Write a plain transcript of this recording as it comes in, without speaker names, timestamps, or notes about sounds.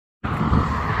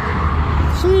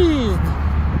Jeez.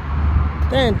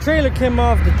 Damn, trailer came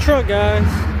off the truck, guys.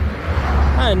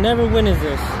 I had never witnessed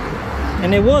this.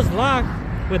 And it was locked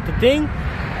with the thing,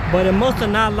 but it must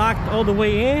have not locked all the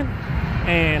way in.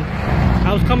 And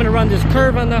I was coming around this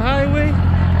curve on the highway,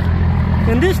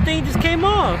 and this thing just came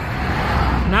off.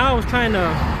 Now I was trying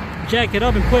to jack it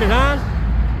up and put it on,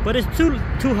 but it's too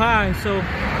high, so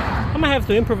I'm gonna have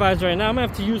to improvise right now. I'm gonna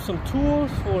have to use some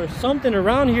tools or something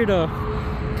around here to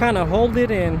kind of hold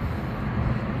it, and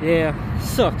yeah,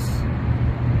 sucks.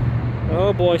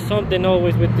 Oh boy, something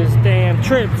always with this damn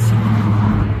trips.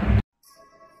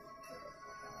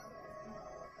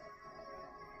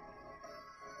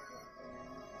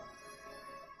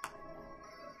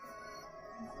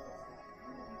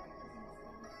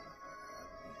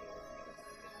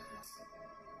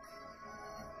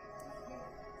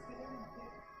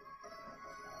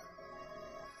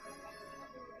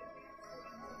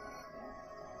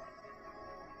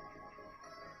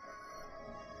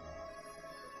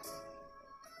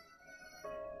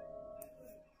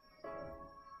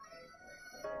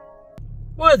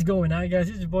 What's going on, guys?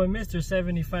 It's your boy Mr.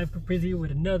 75 Caprizi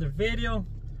with another video.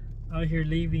 Out here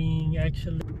leaving,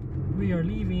 actually we are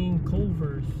leaving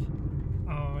Culver's.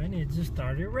 Oh, and it just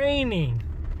started raining.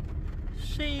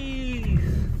 Jeez.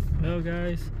 Well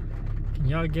guys, can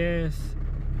y'all guess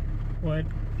what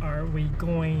are we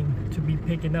going to be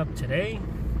picking up today?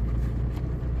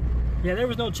 Yeah, there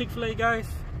was no Chick-fil-A, guys,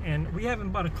 and we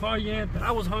haven't bought a car yet, but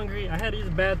I was hungry. I had to use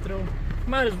the bathroom.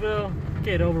 Might as well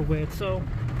get over with. So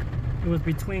it was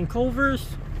between Culver's,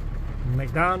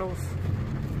 McDonald's,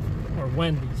 or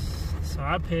Wendy's. So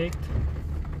I picked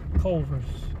Culver's.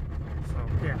 So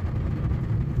yeah.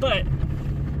 But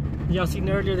y'all seen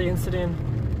earlier the incident.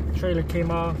 Trailer came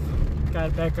off, got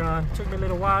it back on. Took me a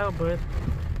little while, but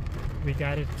we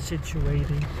got it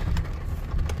situated.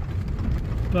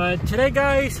 But today,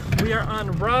 guys, we are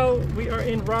en route. We are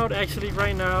en route actually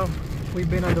right now. We've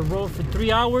been on the road for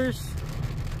 3 hours.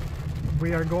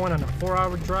 We are going on a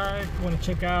 4-hour drive. We want to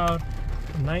check out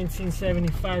a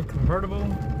 1975 convertible,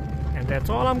 and that's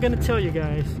all I'm gonna tell you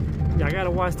guys. Y'all gotta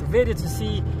watch the video to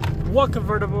see what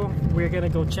convertible we're gonna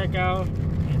go check out,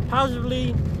 and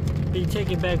possibly be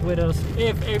taken back with us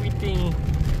if everything.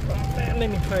 Let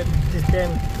me put this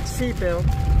damn seatbelt.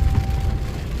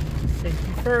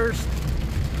 Safety first.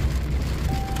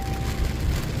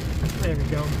 There we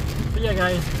go. But yeah,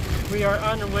 guys, we are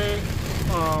on the way.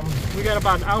 We got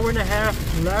about an hour and a half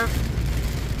left.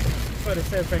 That's what it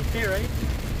says right there, right?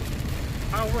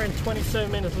 Hour and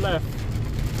 27 minutes left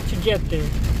to get there.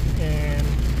 And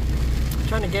I'm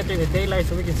trying to get there in the daylight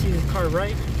so we can see this car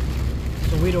right,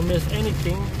 so we don't miss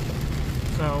anything.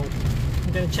 So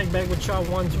I'm gonna check back with y'all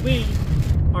once we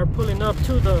are pulling up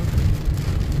to the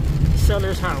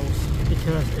seller's house,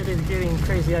 because it is getting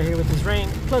crazy out here with this rain.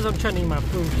 Plus I'm trying to eat my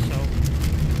food,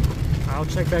 so I'll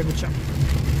check back with y'all.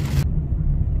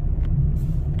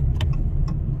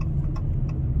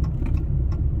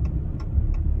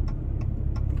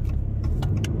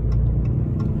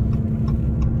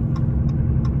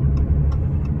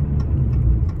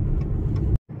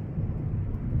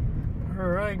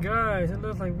 Guys, it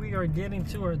looks like we are getting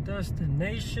to our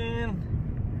destination,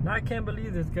 and I can't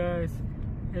believe this, guys.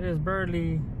 It is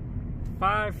barely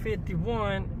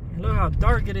 5:51, and look how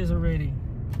dark it is already.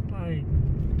 Like,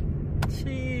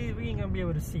 geez, we ain't gonna be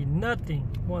able to see nothing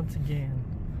once again.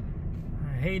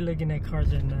 I hate looking at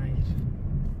cars at night,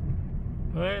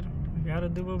 but we gotta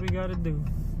do what we gotta do.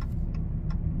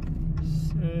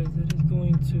 Says it is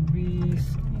going to be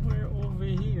somewhere over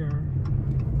here.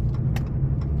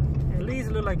 At least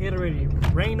it looks like it already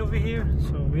rained over here,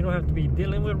 so we don't have to be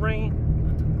dealing with rain.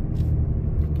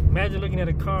 Imagine looking at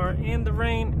a car in the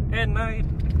rain at night.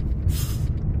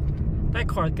 That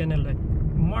car's gonna look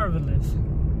marvelous.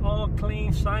 All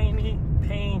clean, shiny,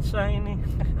 paint shiny.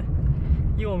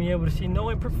 You won't be able to see no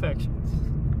imperfections.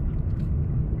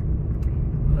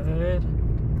 But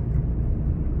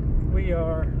we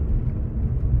are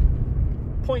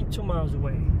 0.2 miles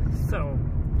away. So,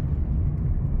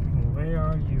 where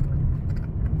are you?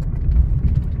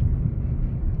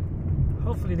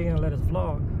 Hopefully they're gonna let us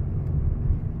vlog.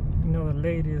 You know, the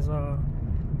latest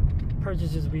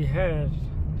purchases we had,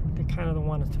 they kind of don't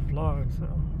want us to vlog. So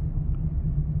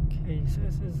okay, so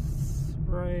this is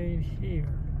right here,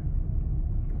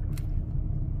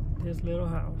 this little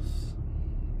house.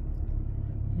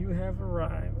 You have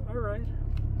arrived. All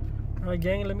right,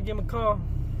 gang, let me give him a call.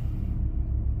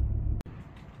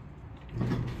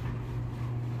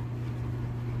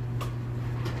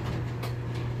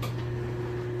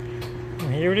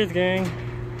 Here it is, gang.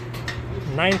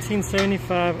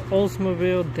 1975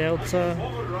 Oldsmobile Delta.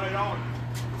 Right on.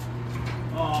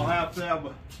 Oh, I'll have måste jag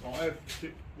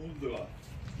move the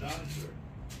dancer.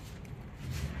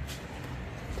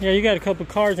 Yeah, you got a couple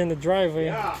cars in the driveway.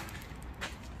 Yeah.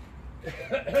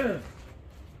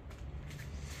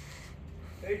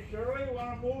 Hey Shirley, you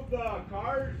want to move the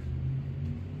cars?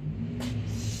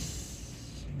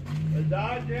 The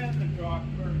Dodge and the truck,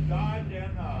 or Dodge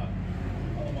and other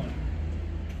one.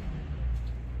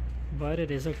 But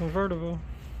it is a convertible.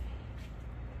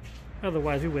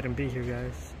 Otherwise, we wouldn't be here,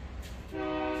 guys. Yeah,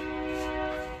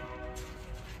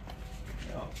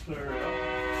 clear it up.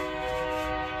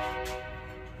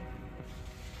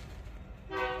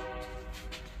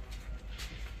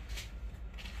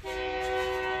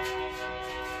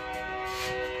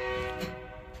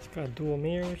 It's got dual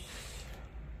mirrors.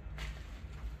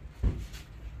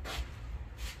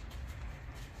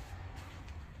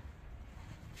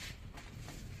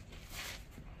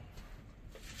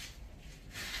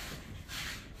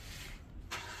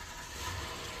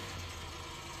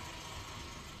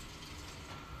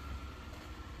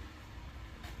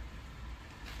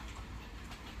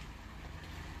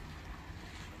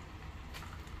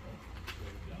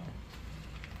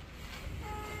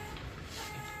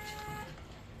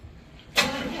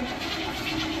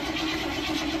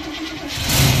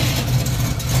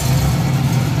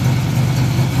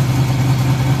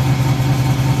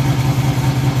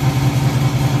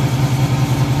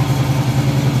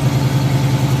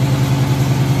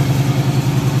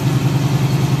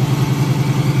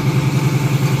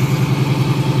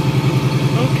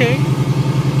 Okay.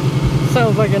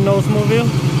 Sounds like a Oldsmobile.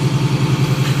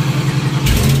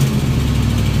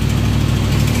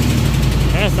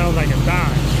 That sounds like a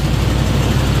Dodge.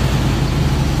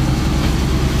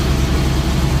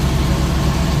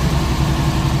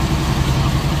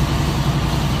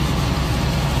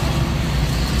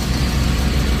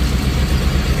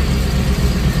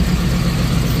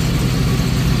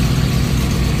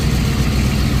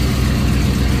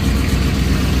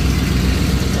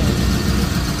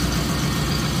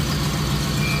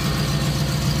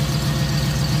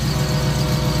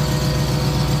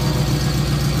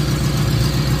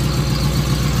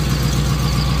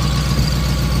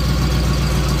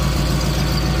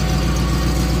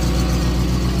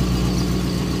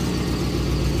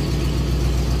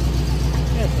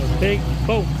 Big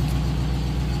boat.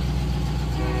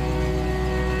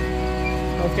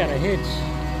 Oh, it's got a hitch.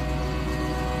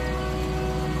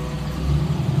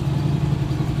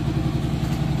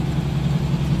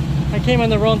 I came on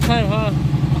the wrong time, huh?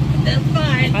 That's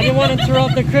fine. I didn't want to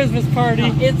interrupt the Christmas party.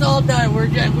 It's all done.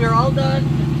 We're all done.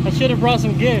 I should have brought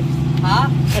some gifts. Huh?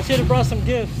 I should have brought some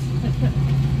gifts.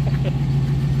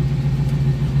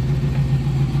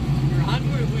 We're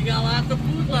hungry. We got lots of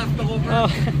food left over. Oh,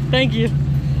 thank you.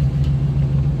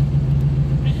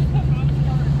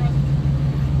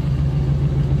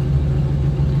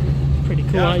 Pretty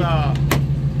cool. Yeah,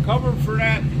 the cover for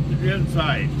that is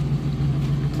inside.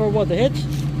 For what, the hitch?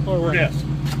 Or what? Yes.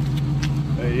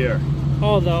 Right here.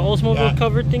 Oh, the Oldsmobile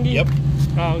cover thingy? Yep.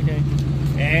 Oh, okay.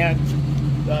 And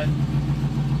the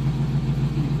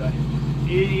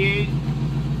 88,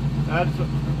 that's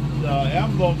the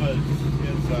emblem is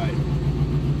inside.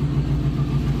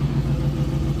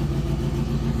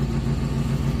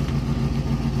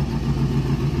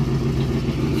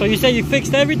 So you say you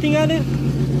fixed everything on it?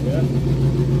 Yeah.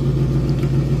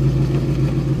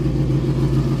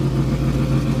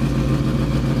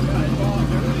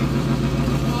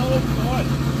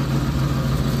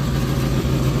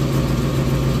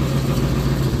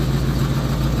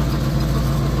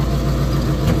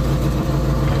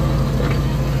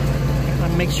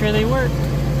 Make sure they work.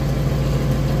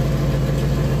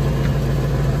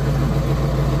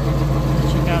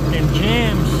 Check out them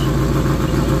jams.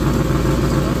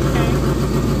 Okay.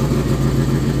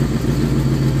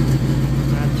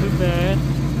 Not too bad.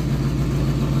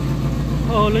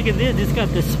 Oh, look at this. It's got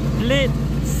the split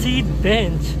seat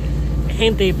bench.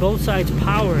 And they both sides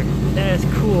powered. That's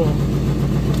cool.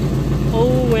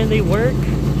 Oh, when they work.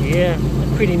 Yeah,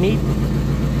 that's pretty neat.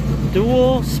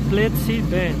 Dual split seat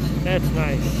bench. That's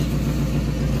nice.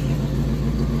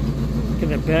 Look at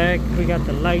the back. We got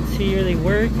the lights here. They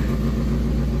work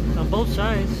on both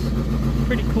sides.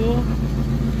 Pretty cool.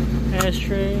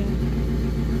 Ashtray.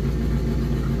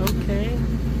 Okay.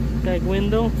 Back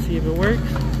window. See if it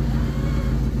works.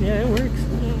 Yeah, it works.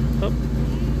 Oh.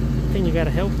 I think you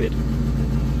gotta help it.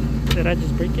 Did I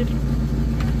just break it?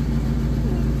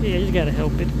 Yeah, you just gotta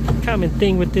help it. Common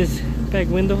thing with this back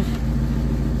window.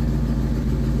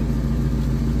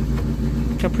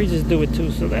 Caprices do it too,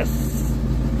 so that's,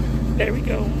 there we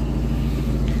go.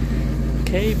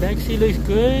 Okay, back seat looks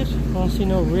good. Don't see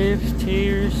no ribs,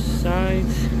 tears,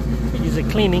 sides. needs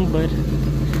a cleaning, but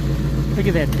look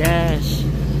at that dash,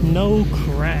 no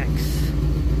cracks.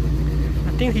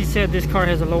 I think he said this car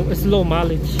has it's low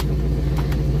mileage.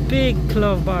 Big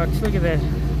glove box, look at that.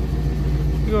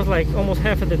 It goes like almost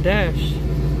half of the dash.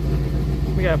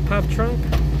 We got a pop trunk,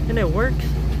 and it works.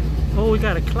 Oh, we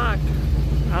got a clock.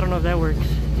 I don't know if that works.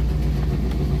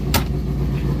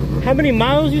 How many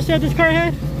miles you said this car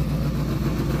had?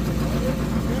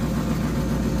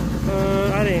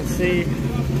 I didn't see.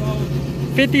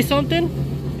 50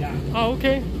 something? Yeah. Oh,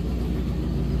 okay.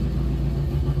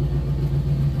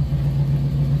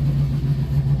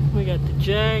 We got the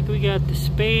jack, we got the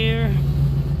spare.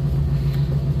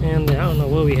 And I don't know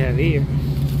what we have here.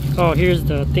 Oh, here's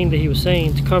the thing that he was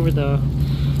saying to cover the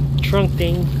trunk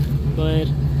thing. But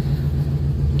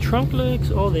trunk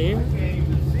looks all there. I can't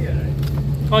even see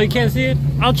it. Oh, you can't see it?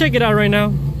 I'll check it out right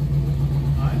now.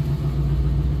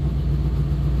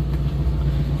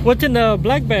 What's in the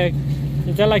black bag?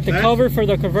 Is that like the cover for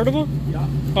the convertible? Yeah.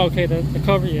 Okay, the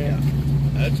cover, yeah.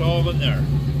 That's all in there.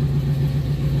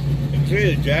 You can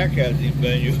see the jack hasn't even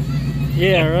been used.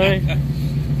 Yeah, right.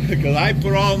 Because I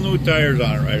put all new tires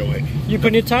on it right away. You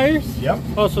put new tires? Yep.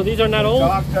 Oh, so these are not The old?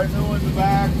 shocks are new in the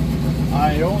back.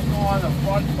 I don't know on the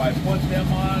front if I put them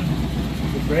on.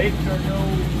 The brakes are new.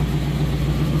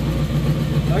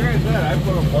 Like I said, I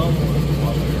put a bump on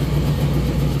it.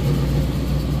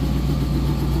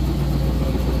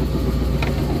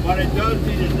 But it does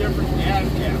need a different gas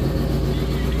cap.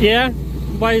 Yeah?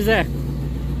 Why is that?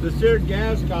 The third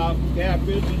gas cap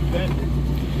isn't vented.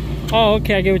 Oh,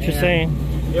 okay, I get what you're saying.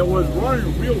 It was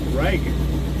running real ragged.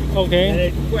 And Okay.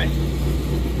 it quit.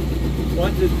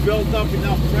 Once it's built up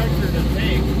enough pressure in the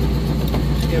tank,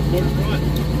 it wouldn't run.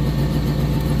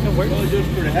 So just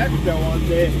for the heck of it, one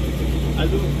day, I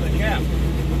loosened the cap.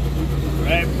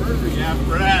 Right perfect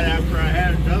after that, after I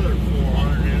had another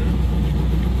 400 in it.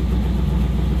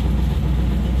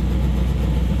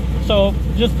 So,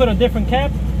 just put a different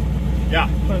cap? Yeah,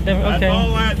 Put a different, that's okay.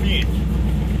 all that needs.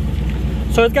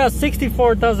 So it's got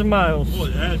 64,000 miles. Oh,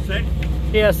 that's it?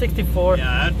 Yeah, 64.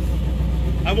 Yeah, that's...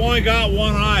 I've only got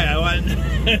one eye. I went...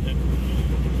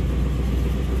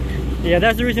 Yeah,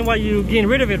 that's the reason why you getting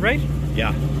rid of it, right?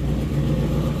 Yeah.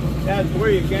 That's where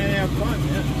you can't have fun,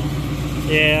 man.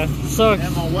 Yeah, sucks.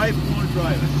 And my wife won't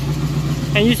drive it.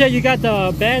 And you said you got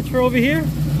the badge for over here?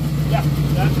 Yeah,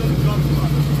 that's what it comes from.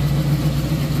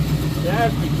 It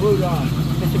has to be glued on.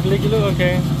 Mr. Caligula,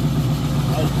 okay.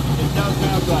 It does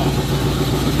have that.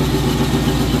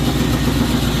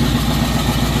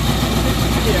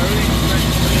 Yeah, everything's ready.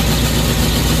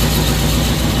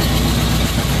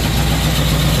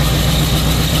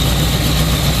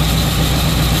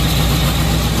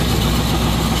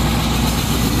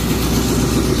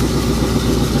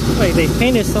 Like they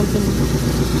painted something.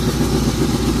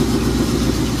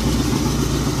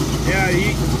 Yeah,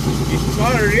 he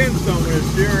spotted in some of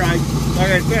this here. Like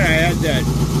I said, I had that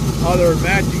other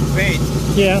matching paint.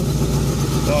 Yeah.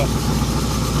 So,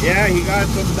 yeah, he got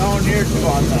some down here too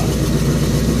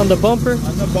On the bumper?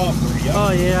 on the bumper. Yep.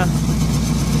 Oh yeah.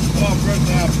 Oh, first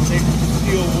I have to take the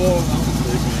steel wool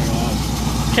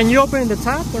off. Can you open the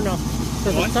top or no?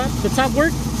 Does What? the top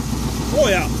work? Oh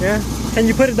yeah. Yeah. Can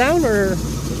you put it down or?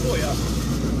 Oh yeah.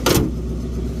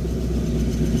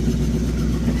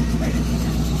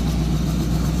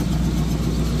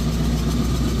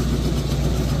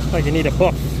 Like you need a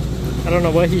buff. I don't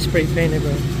know what he spray painted,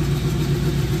 but.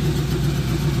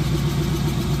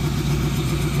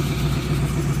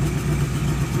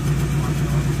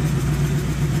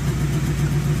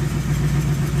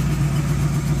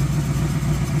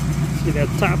 See that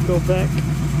top go back.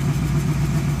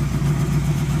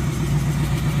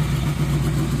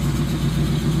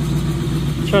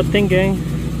 Shot thing, gang.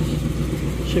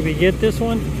 Should we get this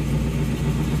one?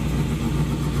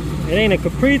 It ain't a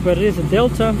Caprice, but it is a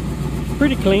Delta. It's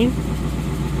pretty clean.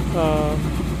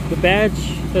 The badge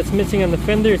that's missing on the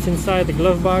fender, it's inside the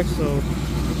glove box, so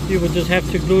you would just have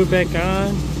to glue it back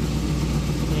on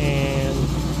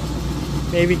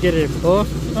and maybe get it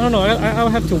buffed. I don't know. I'll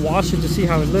have to wash it to see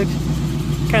how it looks.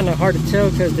 Kind of hard to tell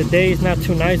because the day is not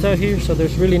too nice out here, so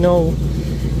there's really no.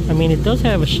 I mean, it does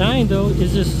have a shine though.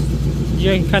 It's just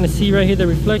you can kind of see right here the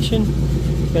reflection,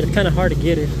 but it's kind of hard to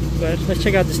get it. But let's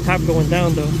check out this top going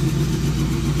down though.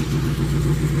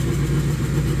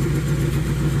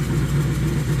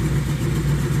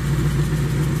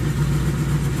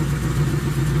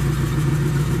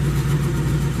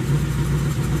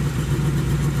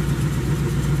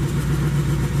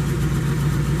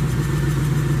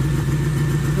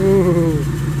 Ooh.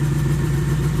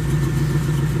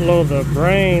 Blow the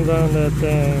brains on that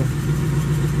thing.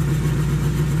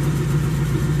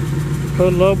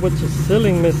 Pull up with your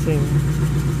ceiling missing.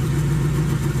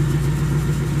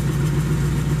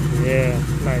 Yeah,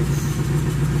 nice.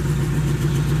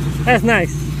 That's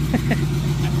nice.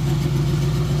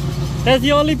 That's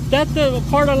the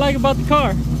part I like about the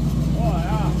car. Oh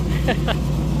yeah.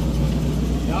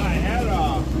 Yeah, I had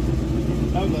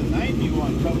that was a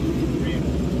 91 coming to the frame.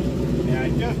 And I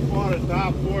just bought a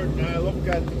top board and I looked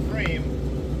at the frame.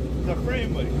 The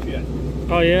frame was shit.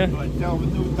 Oh yeah? So I tell the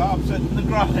new top set in the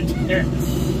garage there.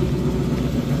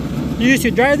 You used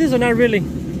to drive this or not really?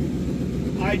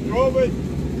 I drove it,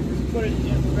 put it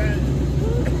in bed.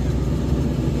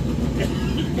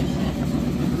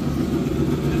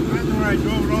 And I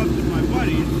drove it off to my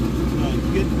buddies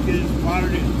to get it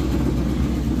spotted in.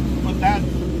 But that,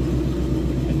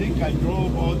 I think I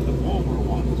drove out the Boulder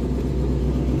once.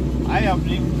 I haven't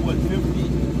even put 50,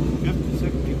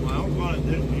 60 miles on it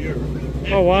this year.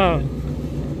 Oh wow.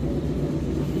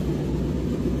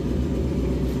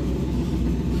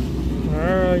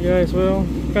 Alright guys, well,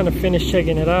 gonna finish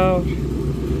checking it out.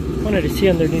 Wanted to see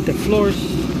underneath the floors.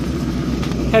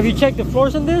 Have you checked the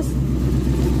floors on this?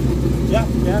 Yeah.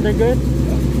 Yeah, they're good?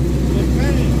 Yeah. It's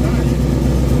nice.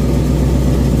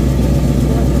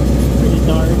 Pretty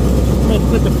dark. I'm gonna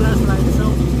put the flashlight, so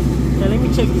yeah, let me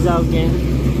check these out again.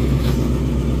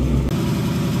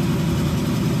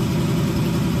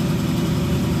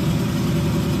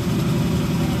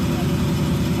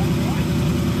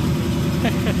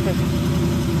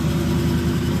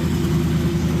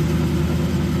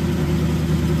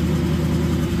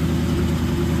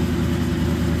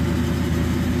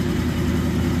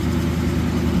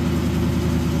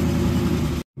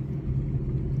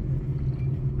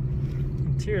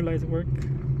 Interior lights work.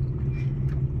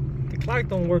 The clock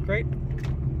don't work, right?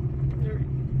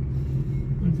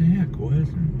 What the heck? What is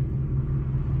it?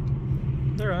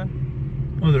 They're on.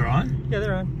 Oh, they're on? Yeah,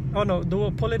 they're on. Oh no, do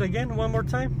we pull it again one more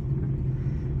time?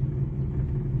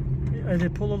 As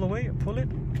it pull all the way, pull it.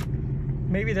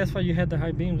 Maybe that's why you had the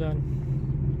high beams on.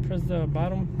 Press the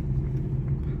bottom.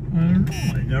 I don't know.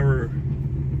 I never.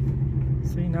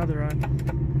 See, now they're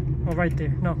on. Oh, right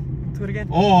there. No, do it again.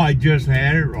 Oh, I just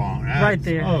had it wrong. That's, right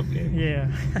there. Okay.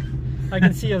 Yeah. I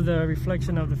can see of the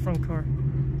reflection of the front car.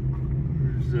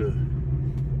 Where's the?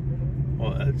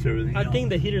 Oh, that's everything. I think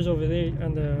the heater's over there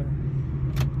on the.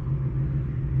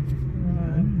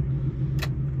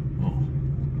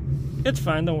 It's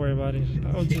fine, don't worry about it.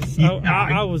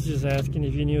 I was just asking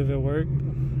if you knew if it worked.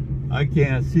 I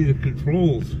can't see the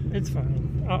controls. It's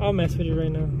fine. I'll mess with it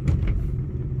right now.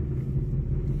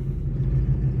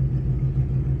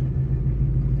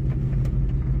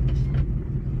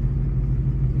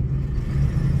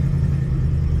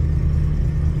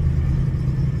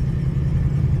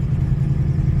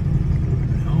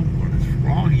 Oh, what is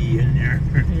froggy in there?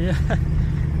 Yeah.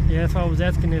 Yeah, that's why I was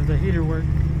asking if the heater worked.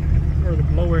 Or the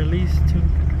blower at least too.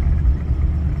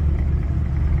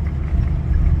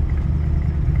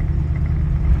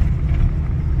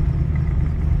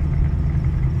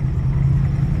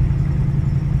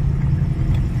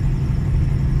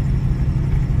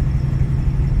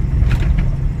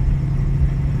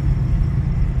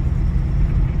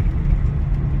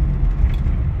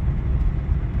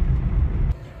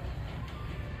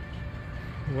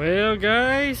 Well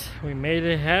guys, we made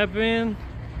it happen.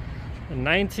 The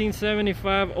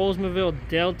 1975 Oldsmobile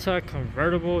Delta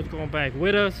convertible is going back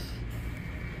with us.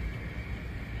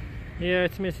 Yeah,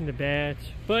 it's missing the badge,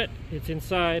 but it's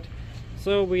inside,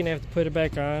 so we're gonna have to put it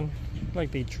back on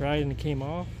like they tried and it came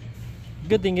off.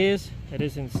 Good thing is it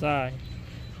is inside.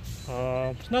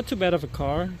 It's not too bad of a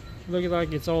car. Looks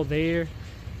like it's all there.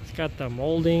 It's got the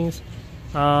moldings.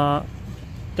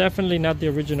 Definitely not the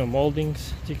original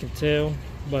moldings, as you can tell,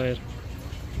 but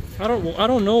I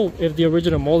don't know if the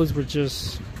original moldings were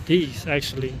just these.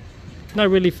 Actually, not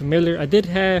really familiar. I did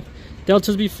have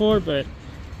Deltas before, but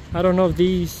I don't know if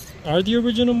these are the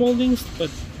original moldings. But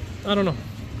I don't know.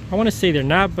 I want to say they're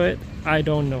not, but I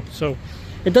don't know. So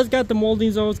it does got the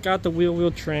moldings though. It's got the wheel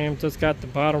trim. It's got the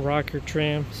bottom rocker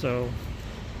trim. So,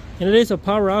 and it is a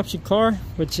power option car,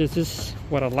 which is just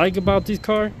what I like about this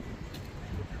car.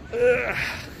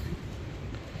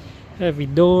 Heavy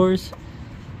doors.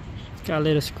 Got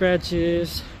little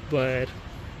scratches, but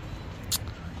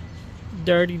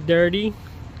dirty.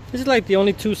 This is like the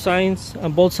only two signs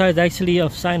on both sides actually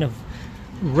of sign of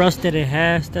rust that it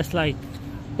has. That's like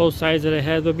both sides that it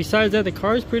has. But besides that, the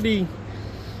car is pretty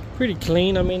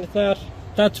clean. I mean, it's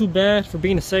not too bad for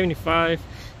being a 75.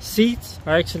 Seats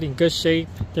are actually in good shape.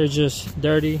 They're just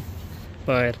dirty,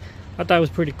 but I thought it was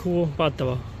pretty cool about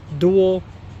the dual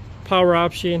power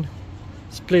option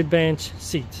split bench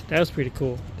seats. That was pretty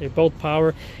cool. They both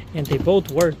power and they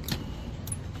both work.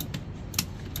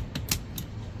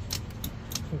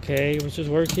 Okay, it was just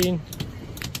working.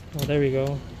 Oh, there we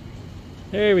go.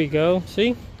 There we go.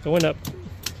 See, going up.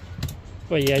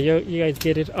 But yeah, you guys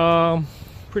get it.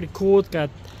 Pretty cool. It's got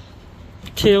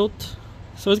tilt,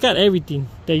 so it's got everything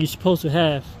that you're supposed to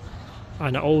have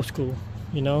on the old school.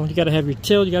 You know, you gotta have your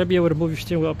tilt, you gotta be able to move your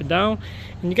steering wheel up and down,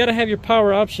 and you gotta have your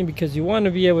power option because you want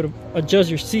to be able to adjust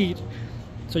your seat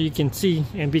so you can see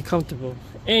and be comfortable.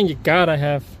 And you gotta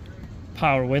have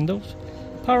power windows,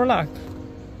 power lock,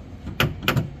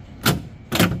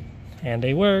 and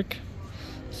they work.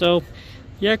 So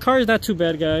yeah, car is not too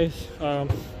bad, guys.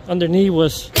 Underneath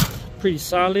was pretty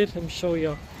solid. Let me show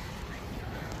you.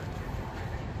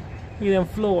 Look at them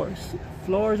floors.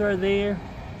 Floors are there.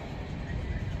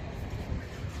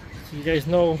 So you guys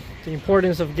know the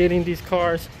importance of getting these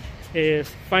cars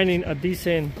is finding a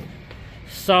decent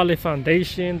solid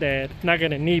foundation that's not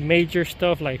gonna need major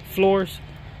stuff like floors.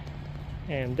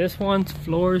 And this one's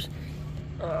floors,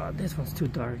 this one's too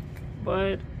dark,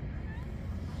 but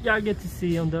y'all get to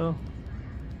see them though.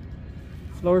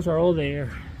 Floors are all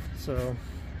there. So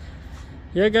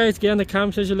yeah, guys, get in the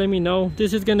comment section, let me know.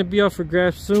 This is gonna be up for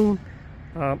grabs soon.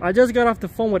 I just got off the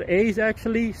phone with Ace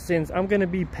actually, since I'm gonna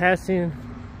be passing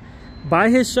by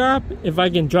his shop, if I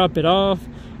can drop it off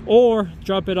or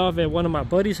drop it off at one of my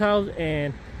buddy's house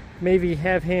and maybe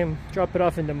have him drop it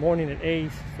off in the morning at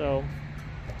Ace. So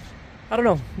I don't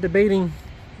know, debating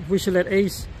if we should let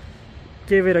Ace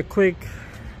give it a quick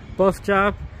buff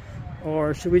job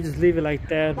or should we just leave it like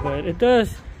that. But it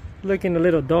does looking a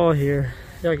little dull here,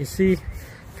 y'all can see.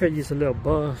 Could use a little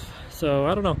buff. So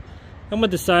I don't know, I'm gonna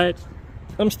decide.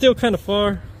 I'm still kind of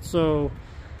far, so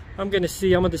I'm gonna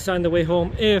see. I'm gonna decide on the way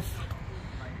home if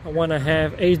I want to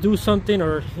have Ace do something,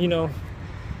 or you know,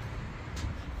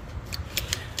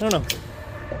 I don't know.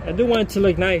 I do want it to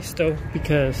look nice though,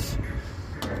 because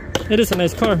it is a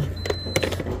nice car.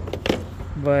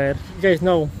 But you guys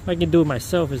know I can do it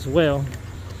myself as well.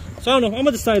 So I don't know, I'm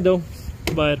gonna decide though.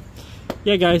 But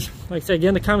yeah, guys, like I said, get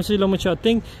in the comments below what y'all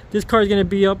think. This car is gonna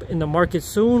be up in the market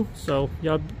soon, so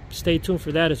y'all stay tuned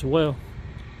for that as well.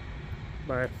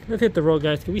 But let's hit the road,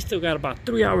 guys, because we still got about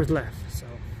 3 hours left. So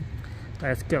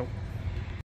let's go.